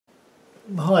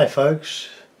Hi folks,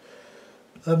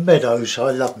 Meadows,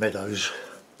 I love Meadows,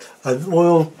 and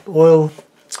oil,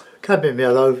 cadmium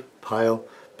yellow, pale,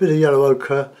 bit of yellow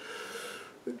ochre,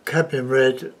 cadmium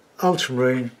red,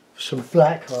 ultramarine, some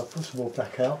black. I'll put some more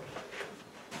black out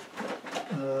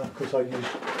because I use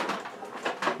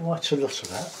quite a lot of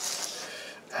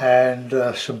that,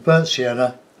 and some burnt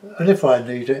sienna, and if I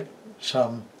need it,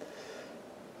 some,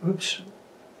 oops,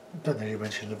 don't really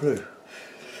mention the blue,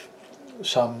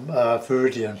 some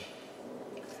viridian.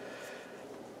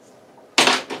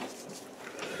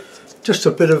 Just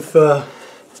a bit of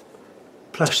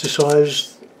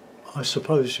plasticized, I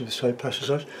suppose you would say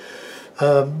plasticized,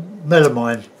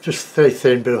 melamine, just very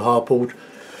thin bit of hardboard,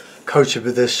 coated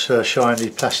with this shiny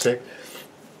plastic,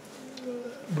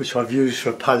 which I've used for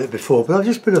a palette before, but I've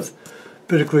just put a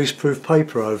bit of greaseproof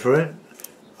paper over it,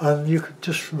 and you can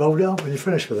just roll it up when you're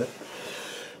finished with it.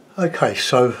 Okay,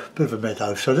 so a bit of a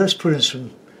meadow. So let's put in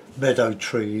some meadow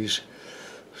trees.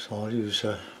 So I'll use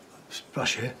this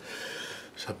brush here.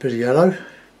 So a bit of yellow,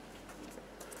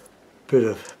 bit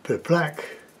of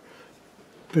black,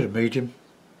 bit of medium,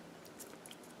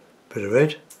 bit of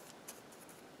red,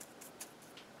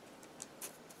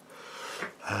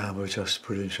 and we'll just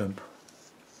put in some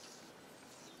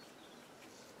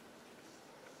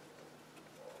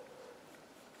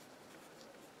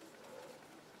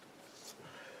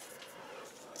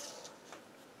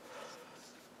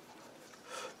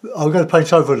I'm going to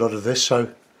paint over a lot of this, so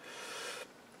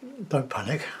don't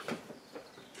panic.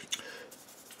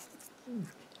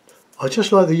 I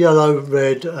just like the yellow,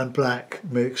 red and black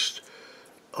mixed.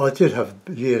 I did have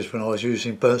years when I was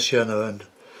using burnt sienna and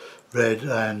red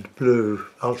and blue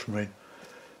ultramarine.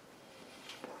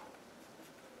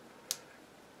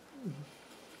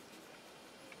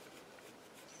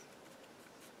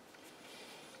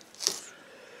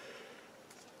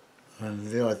 And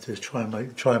the idea is try and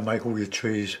make all your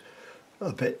trees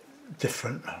a bit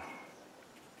different.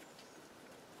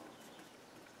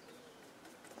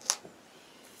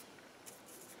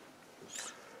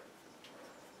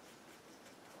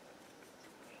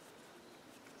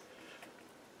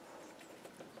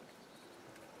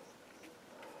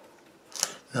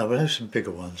 Now we'll have some bigger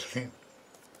ones, I think.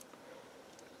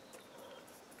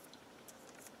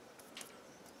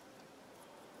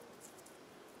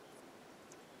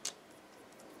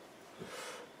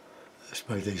 Let's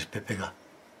make these a bit bigger.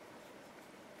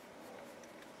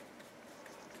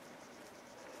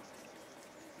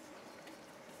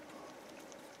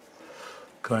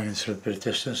 Going into a bit of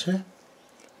distance here.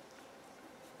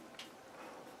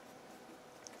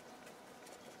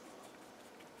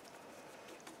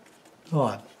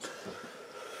 Right,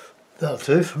 that'll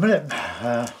do for a minute.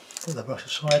 Put the brush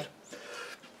aside.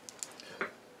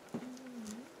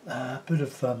 A bit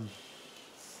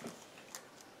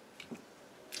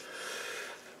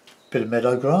of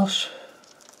meadow grass.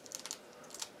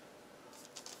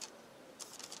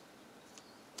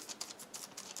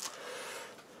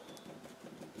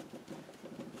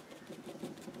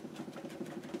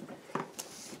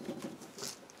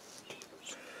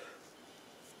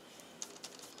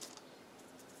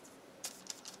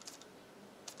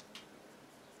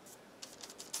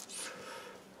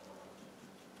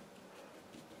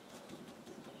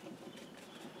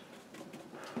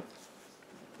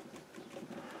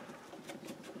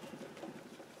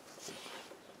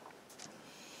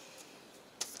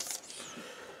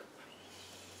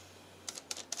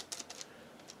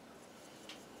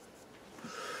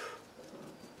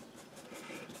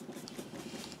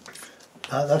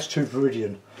 That's too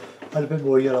viridian. Add a bit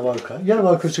more yellow ochre.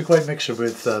 Yellow ochre is a great mixer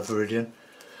with viridian,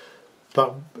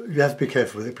 but you have to be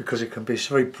careful with it because it can be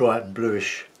very bright and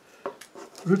bluish.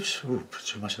 Oops, ooh, put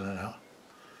too much of that out.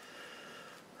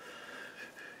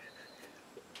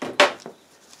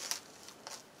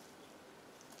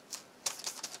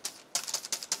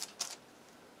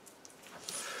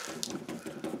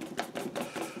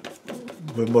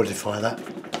 We'll modify that.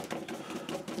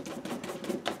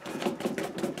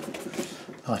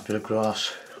 Nice bit of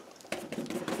grass.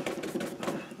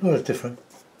 A lot of different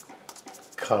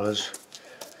colours.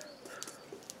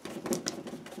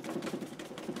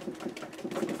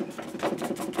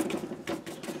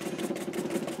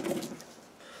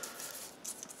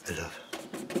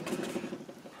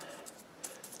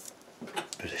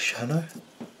 Bit of shadow.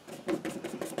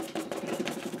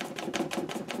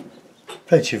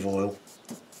 Plenty of oil.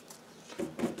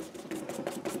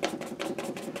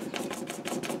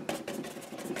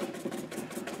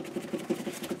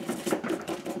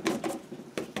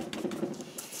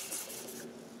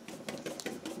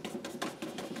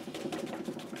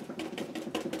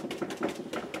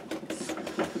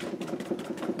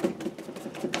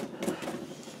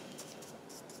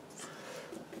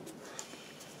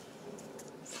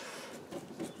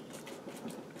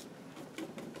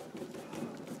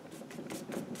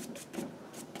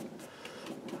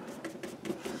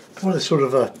 want a sort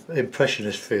of a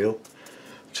impressionist feel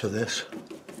to this.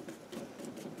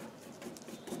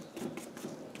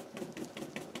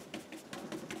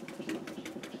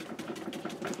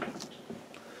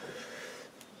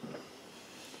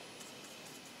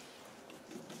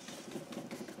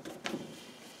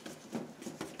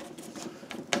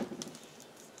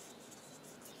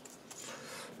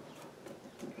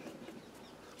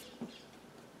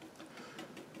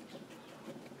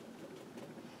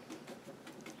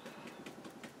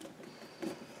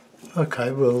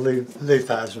 Okay, we'll leave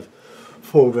that as a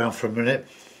foreground for a minute.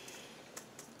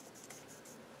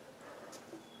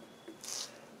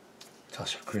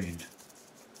 Touch of green.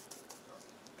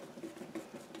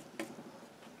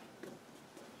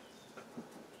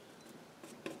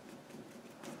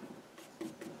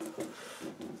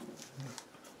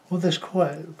 Well, there's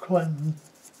quite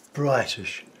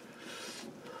brightish.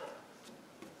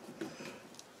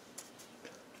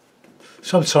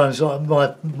 Sometimes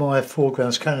my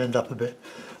foregrounds can end up a bit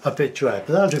drab,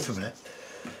 but that'll do for a minute.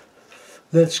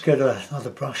 Let's get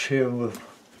another brush here and we'll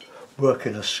work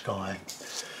in the sky.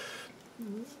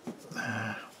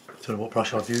 Don't know what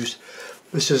brush I've used.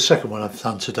 This is the second one I've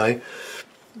done today,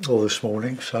 or this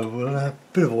morning. So we'll have a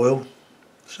bit of oil.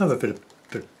 Let's have a bit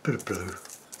of blue.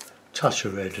 Touch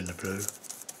of red in the blue.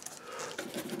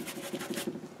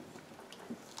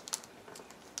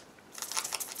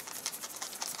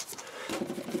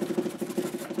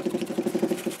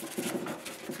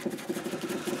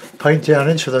 Paint down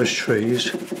into those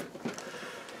trees,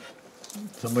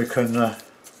 then we can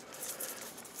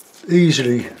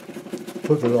easily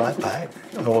put the light back,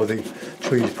 or the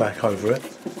trees back over it.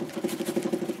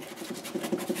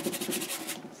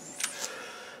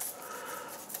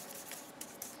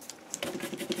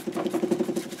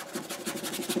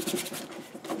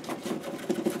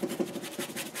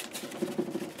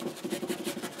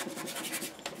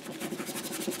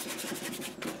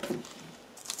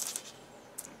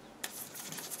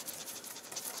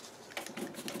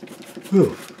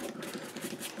 Ooh,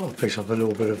 I'll pick up a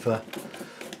little bit of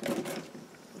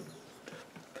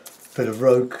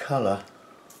rogue colour.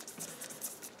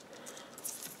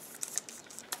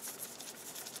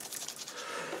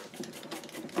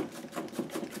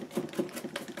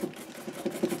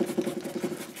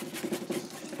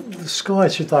 The sky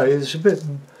today is a bit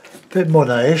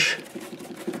Monet-ish.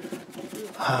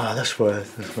 Ah, that's where.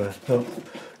 Oh,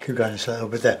 keep going just a little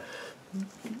bit there.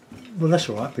 Well, that's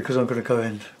all right, because I'm going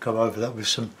to go over that with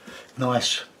some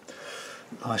nice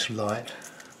light.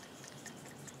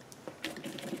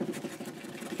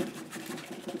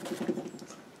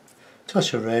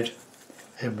 Touch of red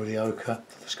in with the ochre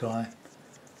for the sky.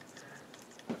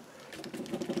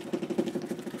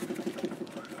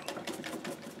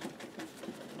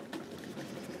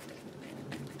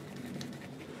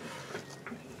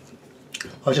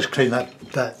 I'll just clean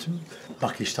that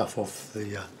mucky stuff off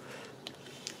the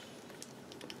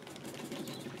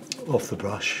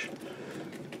brush.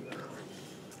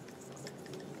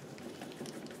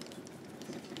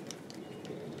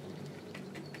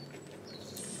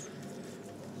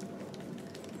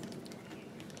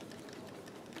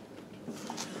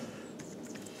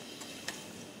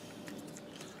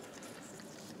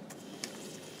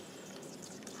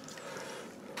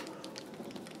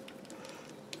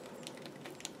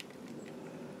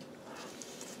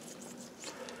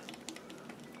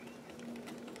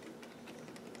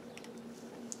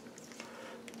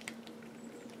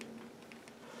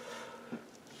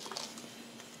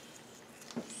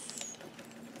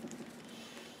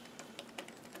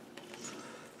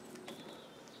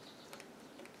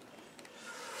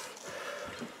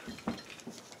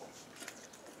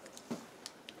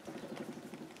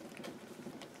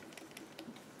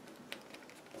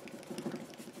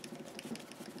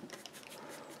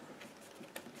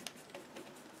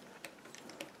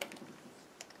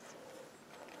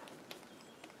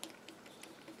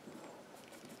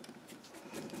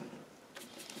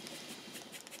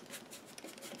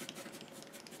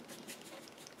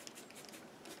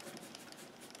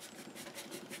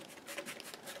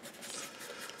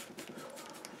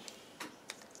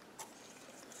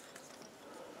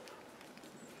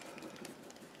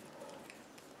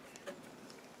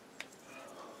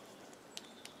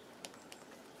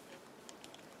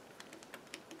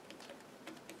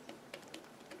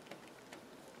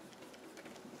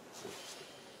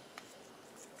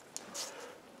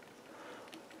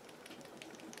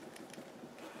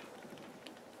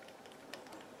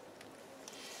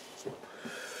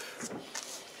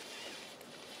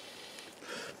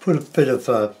 Put a bit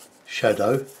of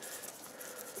shadow.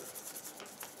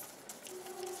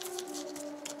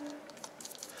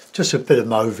 Just a bit of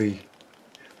mauvey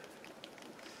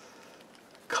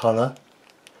colour.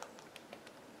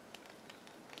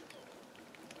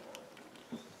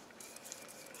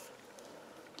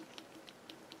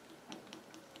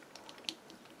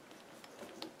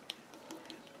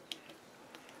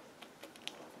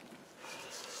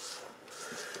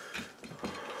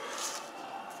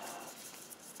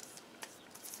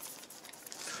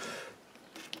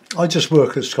 I just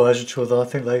work at skies until I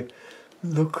think they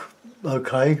look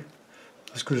okay,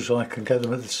 as good as I can get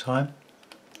them at this time.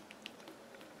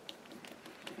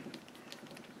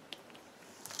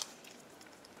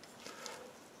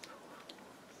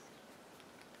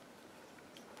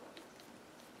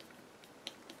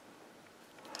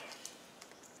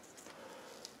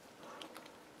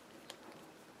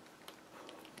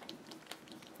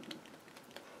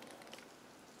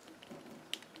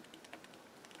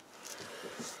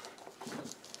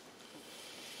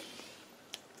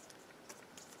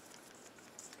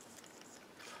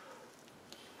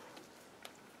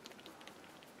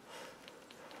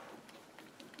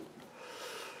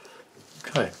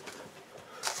 Okay,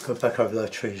 go back over the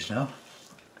trees now,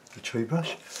 the tree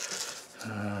brush.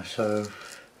 So,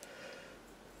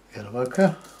 yellow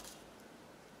ochre.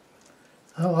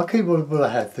 Oh, I'll keep what I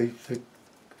had, the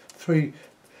three,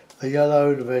 the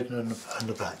yellow, the red and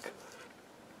the black.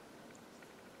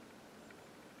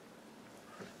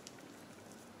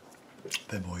 A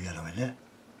bit more yellow in there.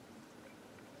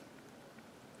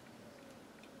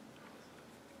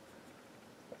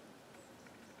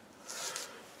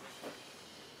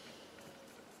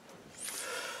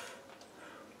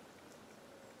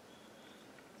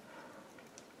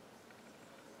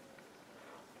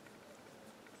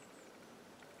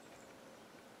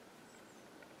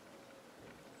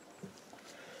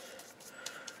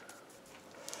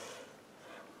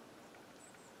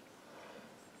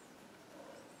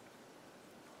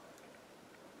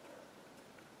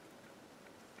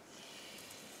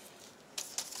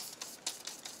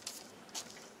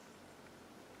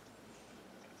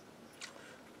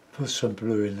 Put some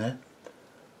blue in there.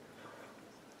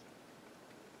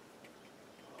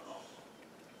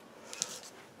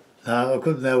 Now I've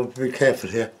got to be careful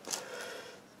here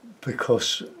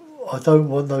because I don't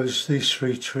want these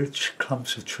three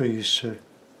clumps of trees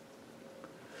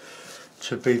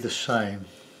to be the same.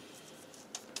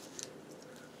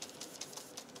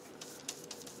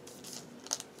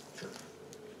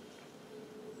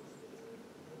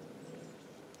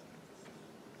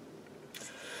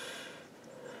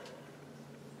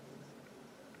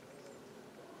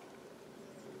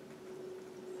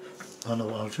 I know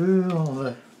what I'll do,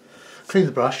 I'll clean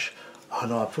the brush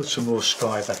and I'll put some more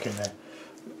sky back in there,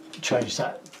 change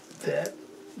that there,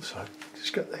 so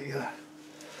just get the,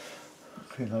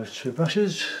 clean those two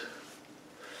brushes.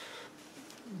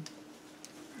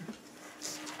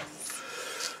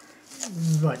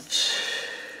 Right.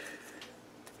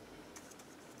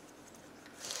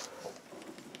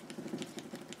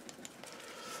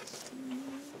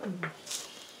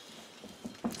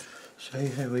 See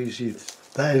how easy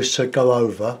that is to go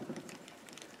over.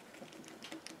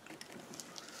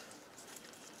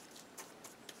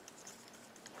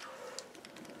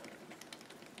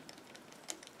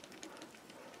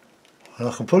 And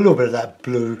I can put a little bit of that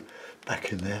blue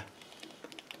back in there.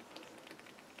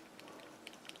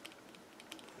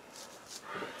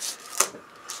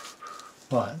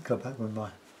 Right, go back with my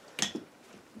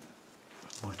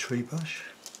tree brush.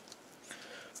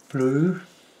 Blue.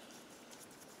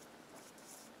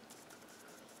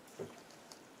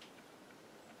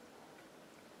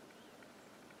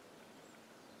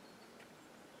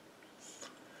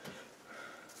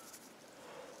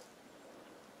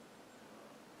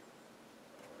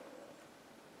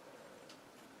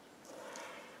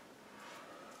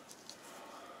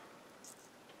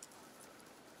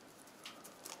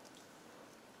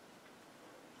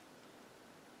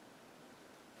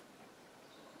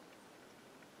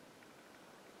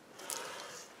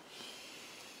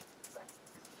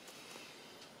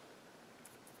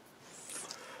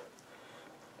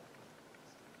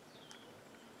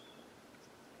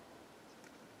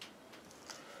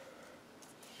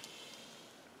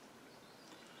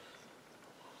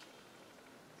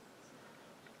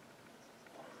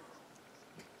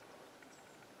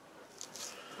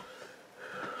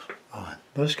 Right,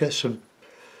 let's get some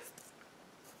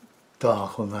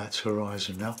dark on that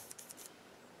horizon now.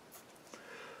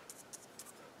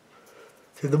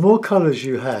 See, the more colours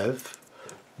you have,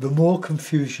 the more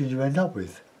confusion you end up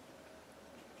with.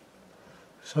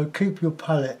 So keep your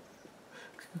palette,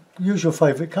 use your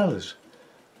favourite colours,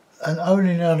 and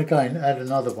only now and again add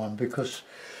another one, because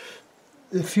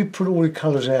if you put all the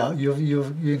colours out, you're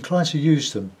inclined to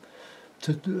use them,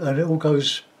 and it all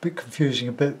goes a bit confusing,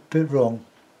 a bit wrong.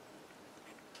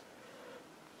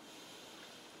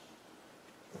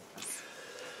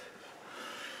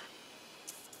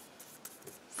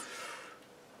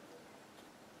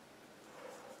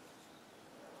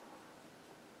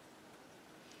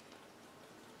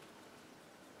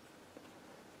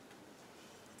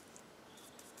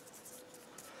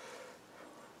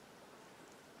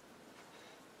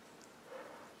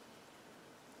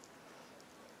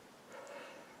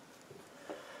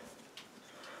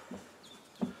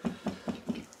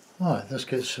 Right, let's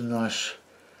get some nice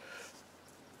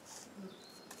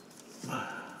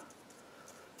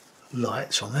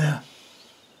lights on there.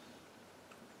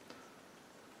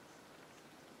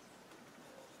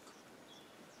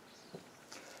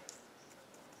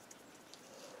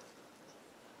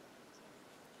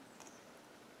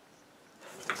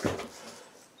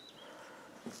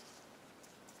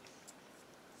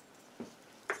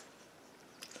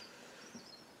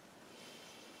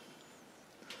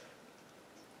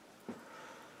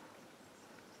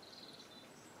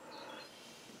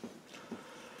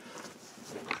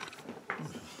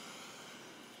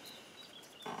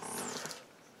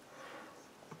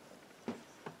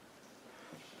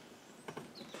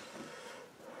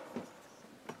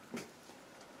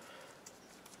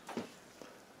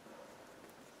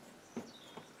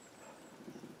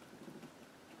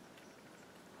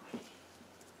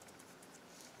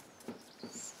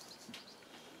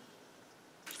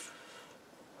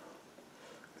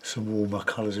 Some warmer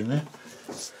colours in there.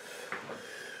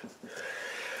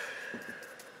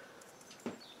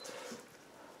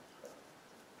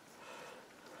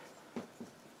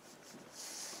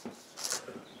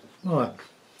 Right.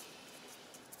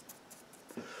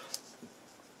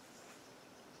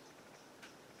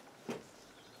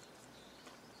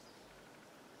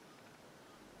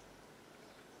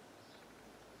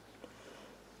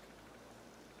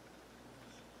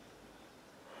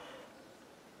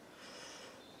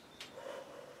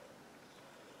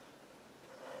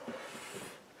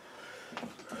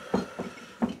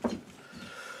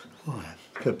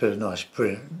 Got a bit of nice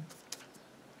brilliant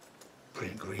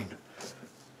green.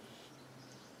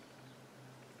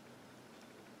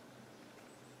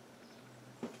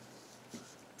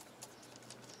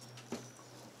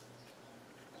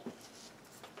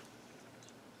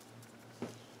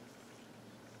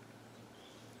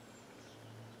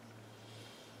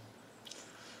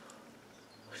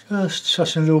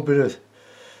 Just a little bit of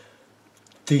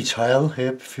detail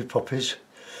here, a few poppies,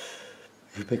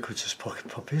 ubiquitous pocket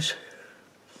poppies.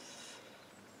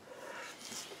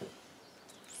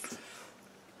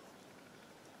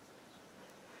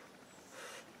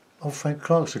 Old Frank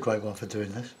Clark's a great one for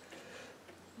doing this.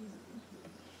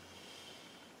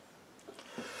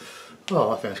 Oh,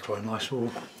 I think it's quite a nice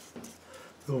little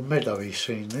meadowy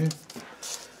scene there.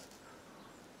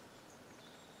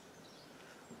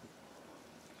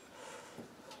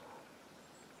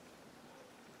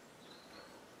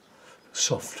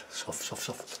 Soft.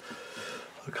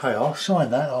 Okay, I'll sign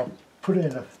that. I'll put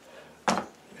it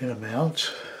in a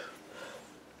mount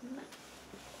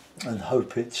and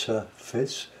hope it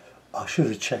fits. I should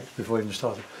have checked before I even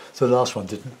started. So the last one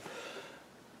didn't.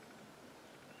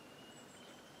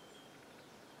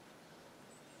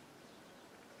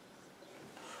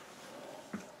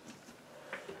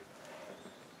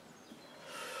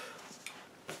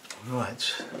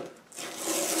 Right.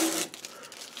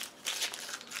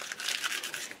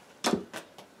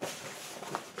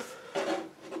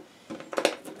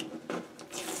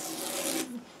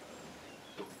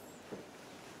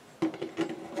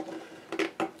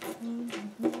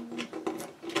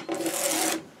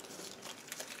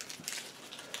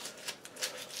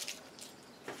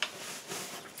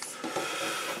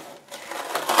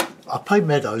 I paint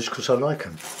meadows because I like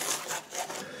them.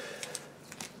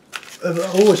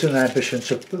 Always an ambition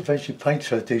to eventually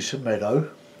paint a decent meadow,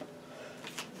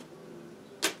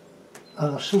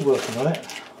 and I'm still working on it.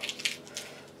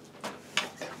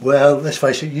 Well, let's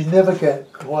face it, you never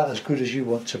get quite as good as you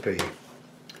want to be.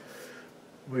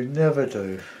 We never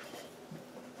do.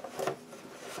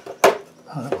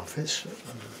 Oh, that one fits.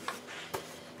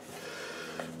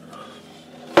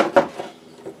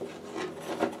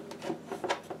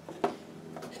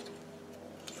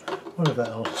 What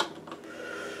about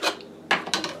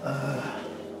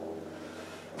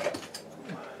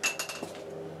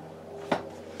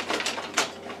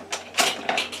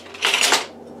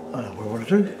I know what I want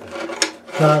to do.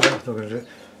 No, that's not going to do it.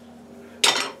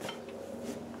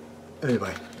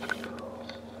 Anyway.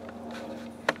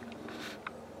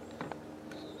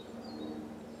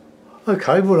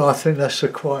 Okay, well I think that's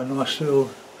quite a nice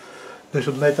little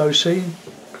meadow scene.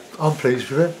 I'm pleased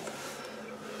with it.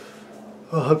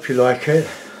 I hope you like it.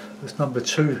 It's number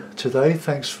 2 today.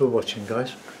 Thanks for watching,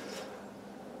 guys.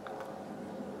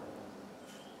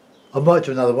 I might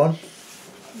do another one.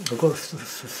 I've got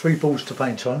 3 balls to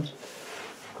paint on.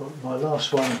 I've got my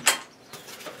last one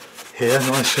here,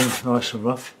 nice and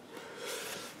rough.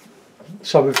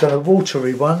 So we've done a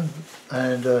watery one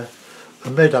and a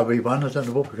meadowy one. I don't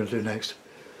know what we're going to do next.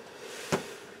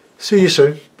 See you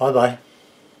soon. Bye bye.